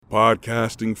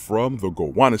Podcasting from the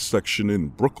Gowanus section in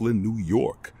Brooklyn, New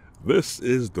York. This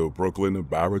is the Brooklyn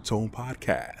Baritone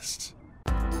Podcast.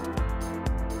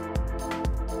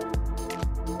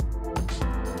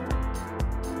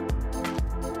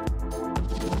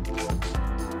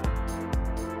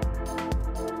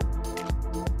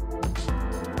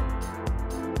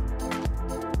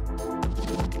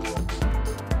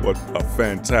 What a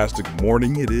fantastic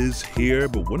morning it is here,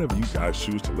 but whenever you guys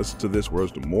choose to listen to this,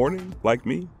 where's the morning, like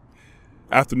me,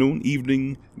 afternoon,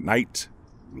 evening, night,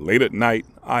 late at night,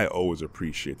 I always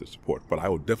appreciate the support, but I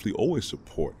will definitely always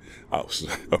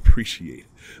appreciate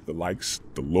the likes,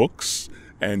 the looks,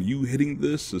 and you hitting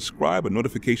the subscribe and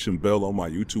notification bell on my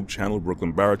YouTube channel,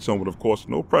 Brooklyn Baritone, but of course,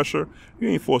 no pressure. You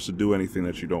ain't forced to do anything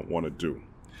that you don't want to do.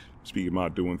 Speaking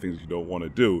about doing things you don't want to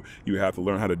do, you have to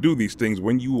learn how to do these things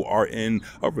when you are in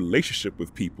a relationship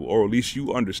with people, or at least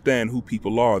you understand who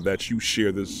people are that you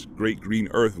share this great green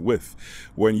earth with.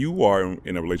 When you are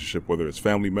in a relationship, whether it's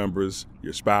family members,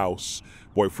 your spouse,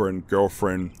 boyfriend,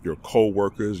 girlfriend, your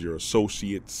co-workers, your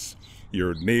associates,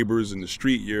 your neighbors in the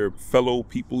street, your fellow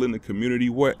people in the community,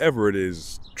 wherever it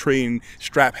is, train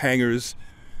strap hangers,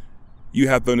 you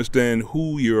have to understand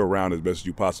who you're around as best as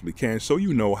you possibly can, so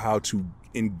you know how to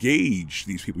engage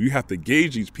these people. You have to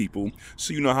gauge these people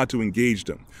so you know how to engage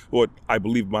them. What I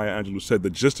believe Maya Angelou said, the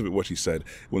gist of it, what she said,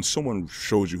 when someone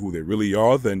shows you who they really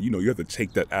are, then you have to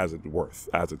take that as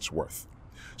it's worth.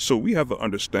 So we have to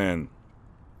understand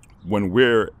when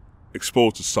we're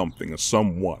exposed to something or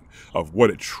someone of what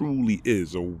it truly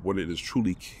is or what it is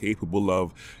truly capable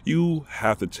of, you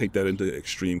have to take that into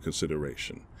extreme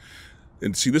consideration.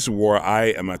 And see, this is where I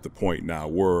am at the point now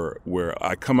where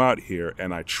I come out here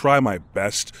and I try my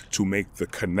best to make the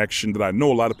connection that I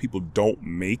know a lot of people don't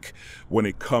make when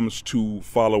it comes to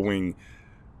following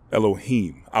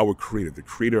Elohim, our creator, the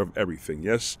creator of everything.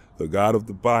 Yes, the God of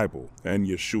the Bible, and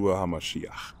Yeshua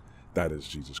HaMashiach. That is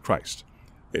Jesus Christ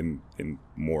in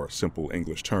more simple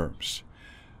English terms.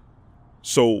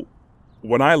 So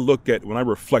when I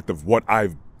reflect of what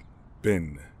I've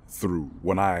been through,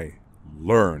 when I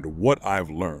learned what I've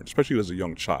learned, especially as a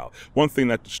young child, one thing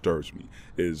that disturbs me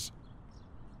is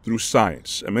through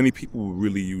science, and many people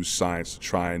really use science to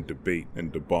try and debate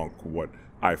and debunk what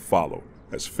I follow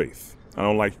as faith. I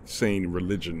don't like saying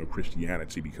religion or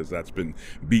Christianity because that's been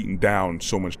beaten down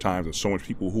so much times, and so much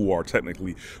people who are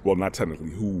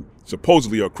who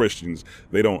supposedly are Christians,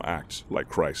 they don't act like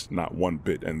Christ, not one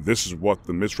bit. And this is what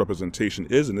the misrepresentation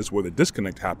is, and this is where the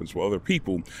disconnect happens for other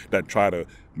people that try to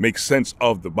make sense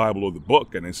of the Bible or the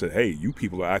book, and they say, hey, you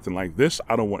people are acting like this,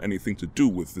 I don't want anything to do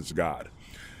with this God.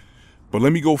 But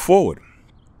let me go forward.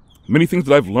 Many things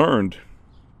that I've learned,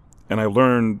 and I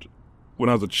learned when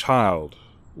I was a child,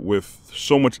 with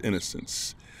so much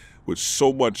innocence, with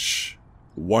so much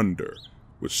wonder,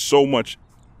 with so much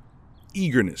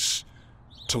eagerness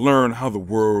to learn how the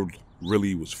world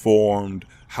really was formed,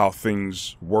 how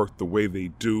things work the way they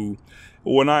do.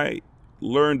 When I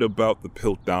learned about the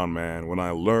Piltdown Man, when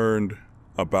I learned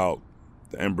about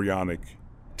the embryonic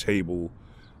table,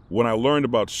 when I learned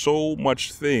about so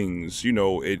much things,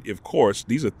 of course,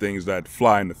 these are things that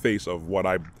fly in the face of what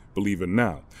I believe in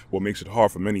now. What makes it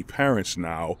hard for many parents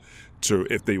now to,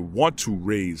 if they want to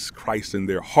raise Christ in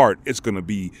their heart, it's going to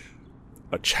be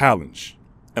a challenge.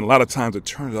 And a lot of times it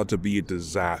turns out to be a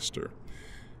disaster.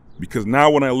 Because now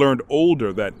when I learned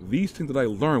older that these things that I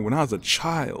learned when I was a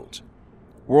child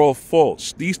were all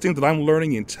false. These things that I'm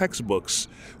learning in textbooks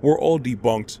were all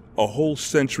debunked a whole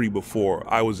century before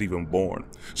I was even born.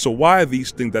 So why are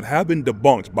these things that have been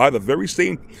debunked by the very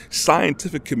same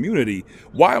scientific community,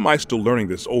 why am I still learning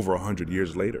this over 100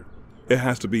 years later? It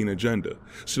has to be an agenda.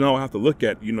 So now I have to look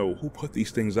at, who put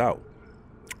these things out,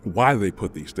 why they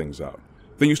put these things out.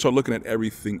 Then you start looking at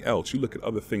everything else. You look at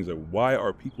other things like, why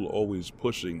are people always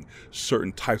pushing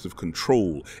certain types of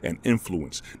control and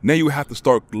influence? Now you have to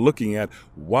start looking at,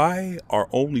 why are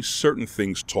only certain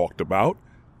things talked about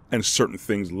and certain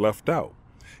things left out?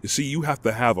 You see, you have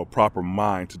to have a proper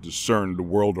mind to discern the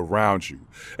world around you.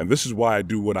 And this is why I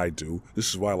do what I do.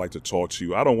 This is why I like to talk to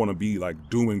you. I don't want to be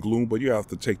like doom and gloom, but you have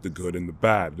to take the good and the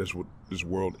bad. That's what this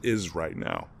world is right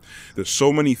now. There's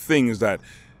so many things that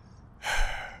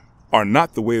are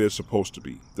not the way they're supposed to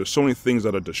be. There's so many things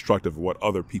that are destructive of what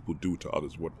other people do to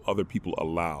others, what other people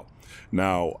allow.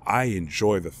 Now, I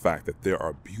enjoy the fact that there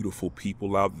are beautiful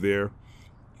people out there,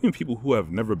 even people who have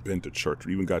never been to church or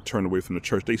even got turned away from the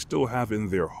church, they still have in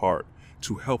their heart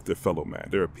to help their fellow man.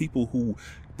 There are people who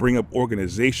bring up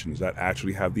organizations that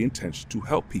actually have the intention to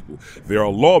help people. There are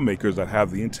lawmakers that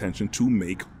have the intention to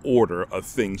make order a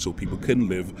thing so people can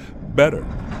live better.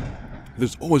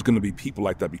 There's always going to be people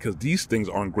like that because these things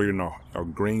are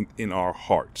ingrained in our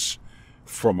hearts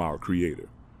from our Creator.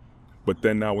 But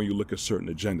then now when you look at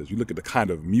certain agendas, you look at the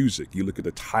kind of music, you look at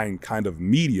the kind of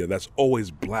media that's always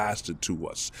blasted to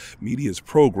us. Media is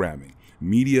programming,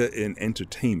 media and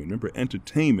entertainment. Remember,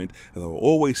 entertainment, as I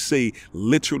always say,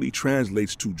 literally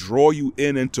translates to draw you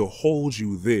in and to hold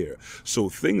you there. So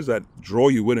things that draw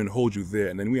you in and hold you there,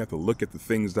 and then we have to look at the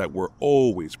things that we're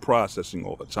always processing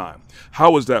all the time.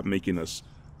 How is that making us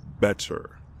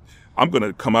better? I'm going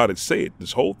to come out and say it. The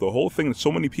whole thing that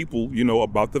so many people,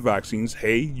 about the vaccines.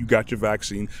 Hey, you got your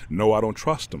vaccine. No, I don't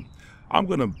trust them. I'm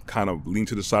going to kind of lean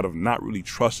to the side of not really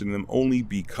trusting them only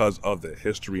because of the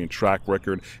history and track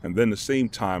record. And then at the same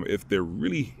time, if they're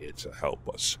really here to help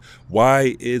us,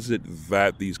 why is it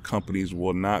that these companies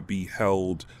will not be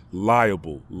held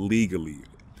liable legally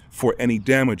for any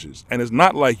damages? And it's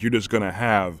not like you're just going to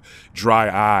have dry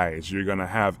eyes, you're going to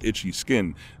have itchy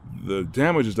skin. The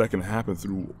damages that can happen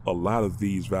through a lot of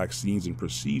these vaccines and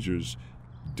procedures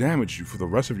damage you for the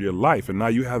rest of your life. And now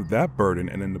you have that burden,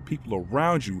 and then the people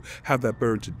around you have that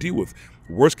burden to deal with.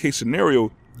 Worst case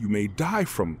scenario, you may die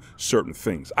from certain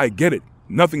things. I get it.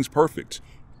 Nothing's perfect.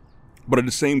 But at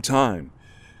the same time,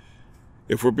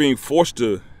 if we're being forced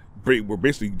to, we're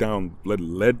basically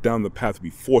led down the path to be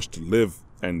forced to live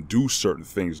and do certain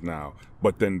things now,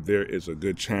 but then there is a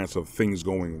good chance of things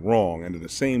going wrong. And at the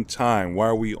same time, why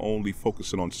are we only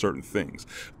focusing on certain things?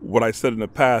 What I said in the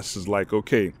past is like,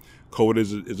 okay,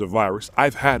 COVID is a virus.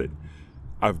 I've had it.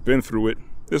 I've been through it.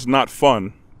 It's not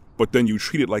fun, but then you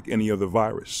treat it like any other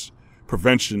virus.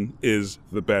 Prevention is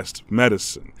the best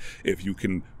medicine. If you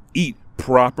can eat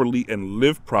properly and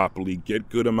live properly, get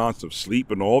good amounts of sleep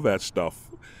and all that stuff,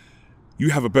 you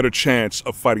have a better chance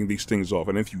of fighting these things off.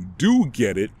 And if you do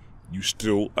get it, you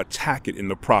still attack it in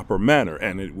the proper manner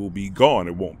and it will be gone.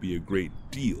 It won't be a great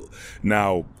deal.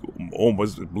 Now,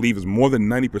 almost I believe it's more than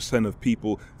 90% of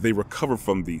people, they recover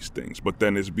from these things, but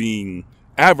then it's being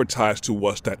advertised to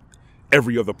us that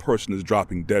every other person is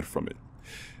dropping dead from it.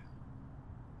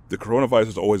 The coronavirus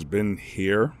has always been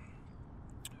here.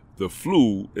 The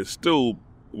flu is still,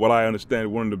 what I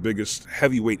understand, one of the biggest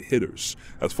heavyweight hitters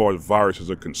as far as viruses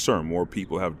are concerned. More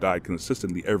people have died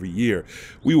consistently every year.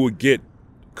 We would get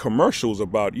commercials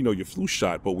about, your flu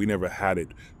shot, but we never had it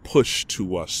pushed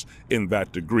to us in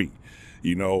that degree.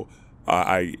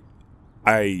 I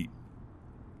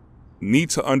need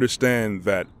to understand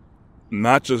that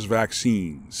not just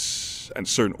vaccines and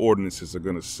certain ordinances are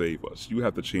going to save us. You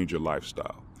have to change your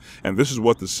lifestyle. And this is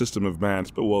what the system of man,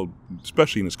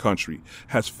 especially in this country,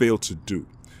 has failed to do.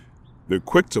 They're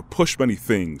quick to push many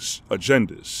things,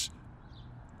 agendas,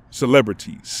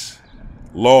 celebrities,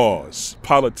 laws,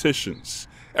 politicians,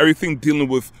 everything dealing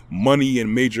with money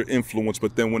and major influence.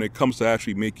 But then when it comes to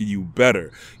actually making you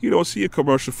better, you don't see a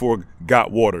commercial for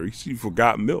Got Water. You see for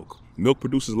Got Milk. Milk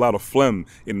produces a lot of phlegm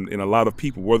in a lot of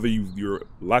people, whether you're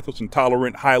lactose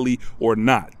intolerant highly or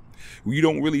not. You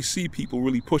don't really see people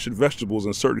really pushing vegetables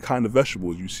and certain kind of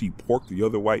vegetables. You see pork, the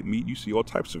other white meat. You see all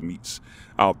types of meats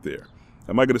out there.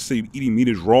 Am I going to say eating meat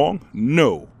is wrong?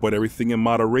 No, but everything in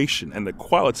moderation, and the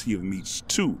quality of meats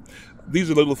too. These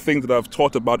are little things that I've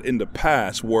talked about in the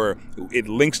past where it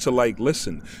links to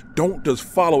listen, don't just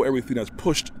follow everything that's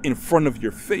pushed in front of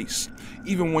your face.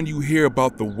 Even when you hear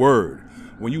about the word,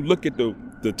 when you look at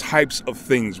the types of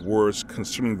things, words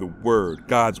concerning the word,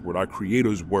 God's word, our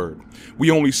Creator's word,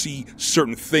 we only see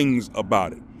certain things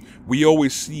about it. We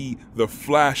always see the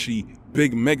flashy,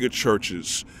 big mega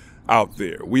churches out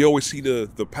there. We always see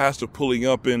the pastor pulling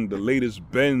up in the latest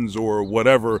Benz or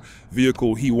whatever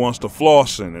vehicle he wants to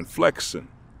floss in and flex in.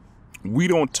 We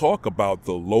don't talk about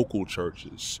the local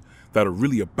churches that are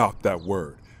really about that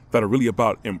word, that are really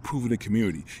about improving the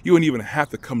community. You don't even have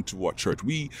to come to our church.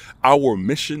 Our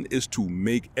mission is to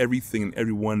make everything and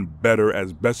everyone better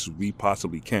as best as we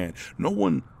possibly can. No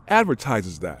one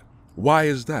advertises that. Why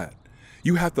is that?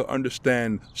 You have to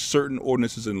understand certain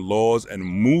ordinances and laws and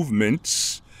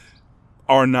movements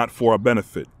are not for our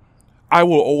benefit. I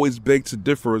will always beg to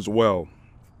differ as well.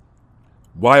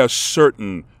 Why are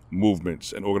certain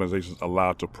movements and organizations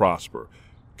allowed to prosper?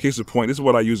 Case in point, this is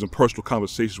what I use in personal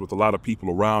conversations with a lot of people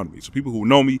around me. So people who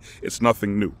know me, it's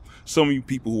nothing new. Some of you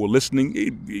people who are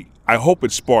listening, I hope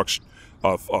it sparks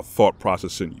a thought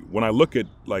process in you. When I look at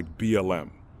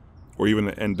BLM or even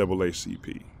the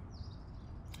NAACP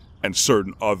and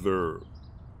certain other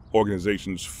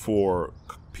organizations for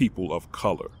people of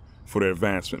color, for their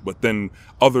advancement, but then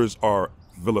others are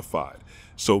vilified.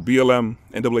 So BLM,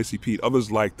 NAACP,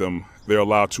 others like them, they're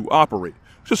allowed to operate,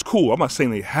 which is cool. I'm not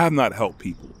saying they have not helped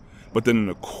people, But then in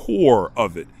the core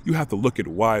of it, you have to look at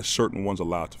why certain ones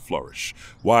allowed to flourish.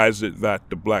 Why is it that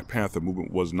the Black Panther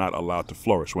movement was not allowed to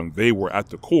flourish when they were at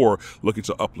the core looking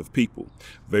to uplift people?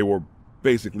 They were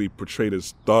basically portrayed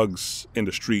as thugs in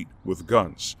the street with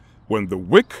guns. When the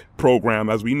WIC program,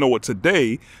 as we know it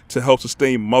today, to help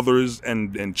sustain mothers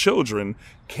and children,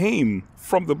 came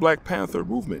from the Black Panther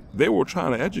movement. They were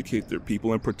trying to educate their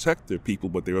people and protect their people,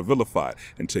 but they were vilified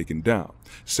and taken down.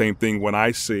 Same thing when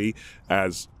I say,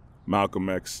 as Malcolm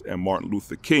X and Martin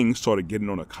Luther King started getting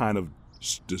on a kind of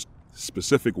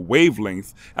specific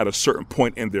wavelength at a certain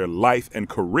point in their life and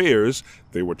careers,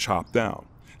 they were chopped down.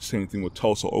 Same thing with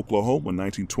Tulsa, Oklahoma in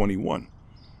 1921.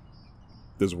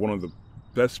 There's one of the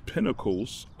best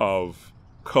pinnacles of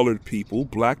colored people,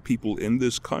 black people in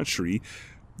this country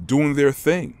doing their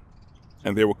thing.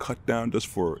 And they were cut down just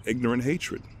for ignorant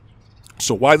hatred.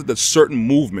 So why is it that certain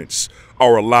movements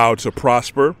are allowed to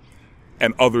prosper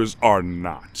and others are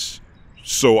not?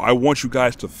 So I want you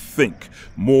guys to think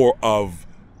more of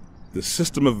the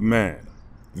system of man.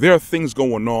 There are things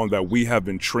going on that we have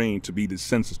been trained to be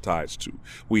desensitized to.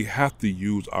 We have to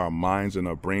use our minds and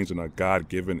our brains and our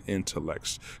God-given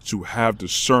intellects to have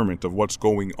discernment of what's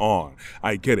going on.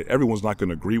 I get it. Everyone's not going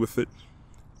to agree with it.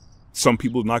 Some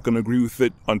people are not going to agree with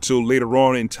it until later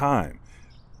on in time.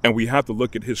 And we have to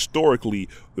look at historically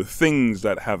the things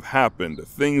that have happened, the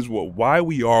things, why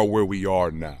we are where we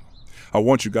are now. I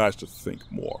want you guys to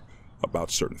think more about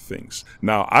certain things.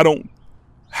 Now, I don't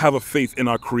have a faith in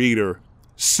our Creator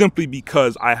simply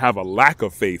because I have a lack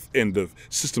of faith in the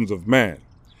systems of man.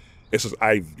 It's just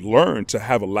I've learned to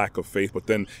have a lack of faith, but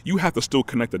then you have to still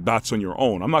connect the dots on your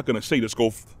own. I'm not going to say just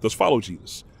follow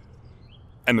Jesus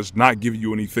and just not give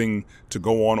you anything to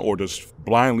go on or just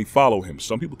blindly follow him.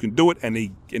 Some people can do it and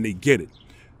they get it.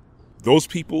 Those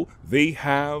people, they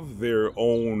have their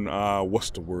own,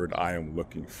 what's the word I am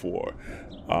looking for?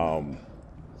 Oh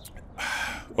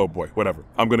boy, whatever.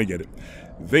 I'm going to get it.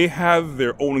 They have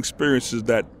their own experiences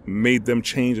that made them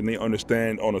change, and they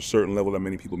understand on a certain level that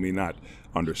many people may not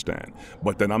understand.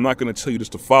 But then I'm not going to tell you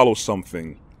just to follow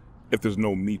something if there's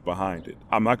no meat behind it.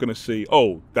 I'm not going to say,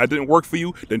 oh, that didn't work for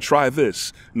you, then try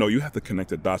this. No, you have to connect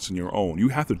the dots on your own. You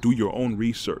have to do your own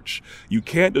research. You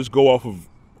can't just go off of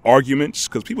arguments,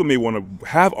 because people may want to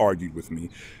have argued with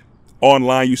me.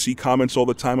 Online, you see comments all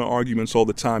the time and arguments all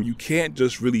the time. You can't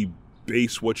just really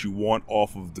base what you want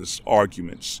off of this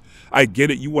arguments. I get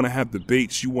it. You want to have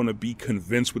debates. You want to be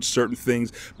convinced with certain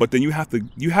things, but then you have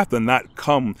to not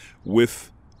come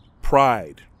with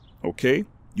pride. Okay?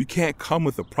 You can't come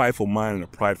with a prideful mind and a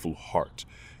prideful heart.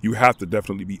 You have to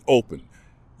definitely be open.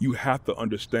 You have to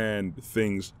understand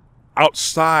things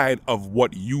outside of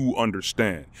what you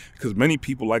understand. Because many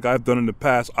people, like I've done in the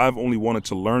past, I've only wanted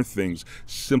to learn things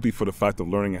simply for the fact of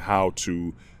learning how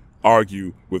to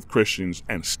argue with Christians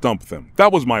and stump them.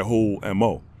 That was my whole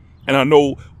MO. And I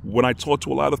know when I talk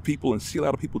to a lot of people and see a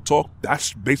lot of people talk,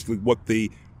 that's basically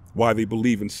why they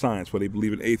believe in science, why they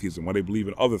believe in atheism, why they believe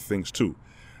in other things too.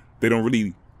 They don't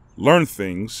really learn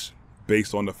things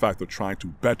based on the fact of trying to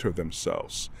better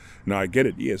themselves. Now I get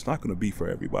it. Yeah, it's not going to be for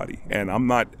everybody. And I'm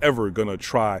not ever going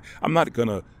to I'm not going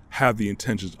to have the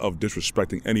intentions of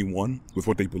disrespecting anyone with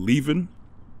what they believe in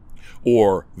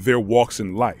or their walks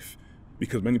in life,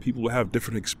 because many people will have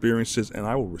different experiences, and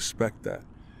I will respect that.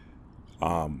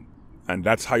 And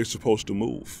that's how you're supposed to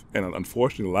move. And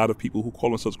unfortunately, a lot of people who call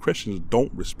themselves Christians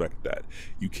don't respect that.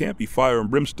 You can't be fire and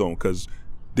brimstone, because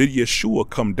did Yeshua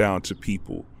come down to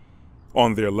people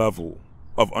on their level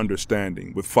of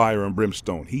understanding with fire and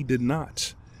brimstone? He did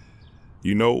not.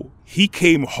 You know, he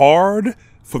came hard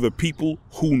for the people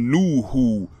who knew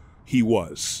who he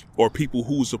was, or people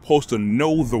who were supposed to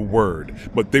know the word,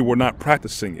 but they were not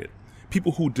practicing it.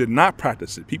 People who did not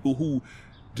practice it, people who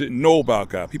didn't know about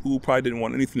God, people who probably didn't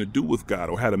want anything to do with God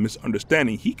or had a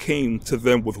misunderstanding. He came to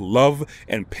them with love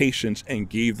and patience and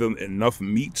gave them enough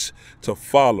meat to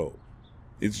follow.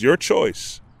 It's your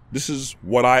choice. This is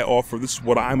what I offer. This is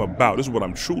what I'm about. This is what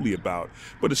I'm truly about.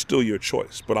 But it's still your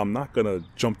choice. But I'm not going to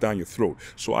jump down your throat.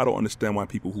 So I don't understand why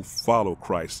people who follow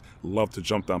Christ love to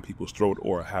jump down people's throat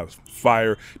or have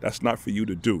fire. That's not for you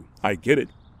to do. I get it.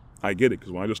 I get it.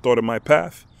 Because when I just started my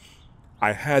path,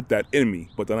 I had that in me,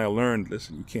 but then I learned,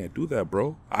 listen, you can't do that,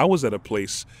 bro. I was at a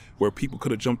place where people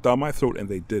could have jumped down my throat and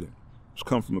they didn't. It's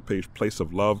come from a place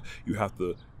of love. You have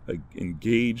to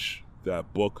engage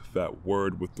that book, that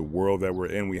word with the world that we're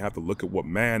in. We have to look at what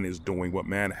man is doing, what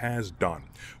man has done.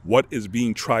 What is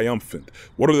being triumphant?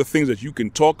 What are the things that you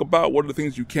can talk about? What are the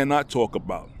things you cannot talk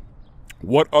about?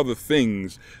 What are the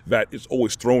things that is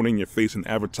always thrown in your face and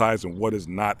advertised, and what is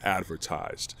not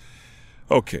advertised?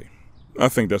 Okay. I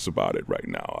think that's about it right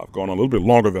now. I've gone a little bit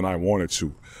longer than I wanted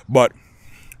to, but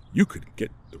you could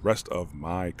get the rest of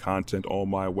my content on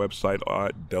my website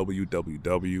at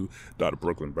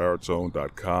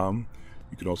www.brooklynbaritone.com.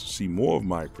 You can also see more of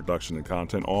my production and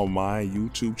content on my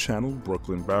YouTube channel,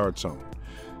 Brooklyn Baritone.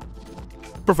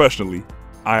 Professionally,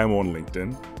 I am on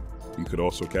LinkedIn. You could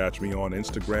also catch me on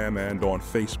Instagram and on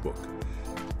Facebook.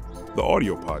 The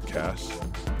audio podcast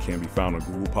can be found on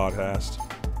Google Podcast,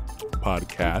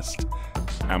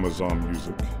 Amazon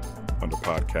Music under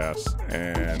Podcasts,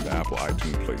 and Apple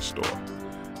iTunes Play Store.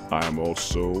 I am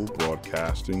also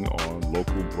broadcasting on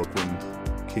local Brooklyn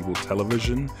cable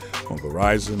television on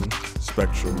Verizon,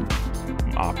 Spectrum,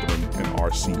 Optimum, and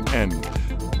RCN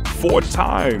 4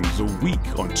 times a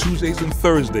week on Tuesdays and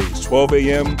Thursdays, 12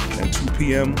 a.m. and 2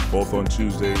 p.m., both on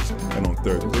Tuesdays and on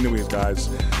Thursdays. Anyways, guys,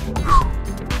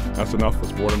 that's enough.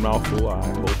 It's more than a mouthful. I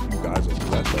hope you guys are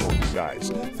blessed. I hope you guys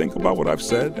think about what I've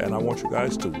said, and I want you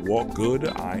guys to walk good.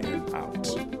 I am out.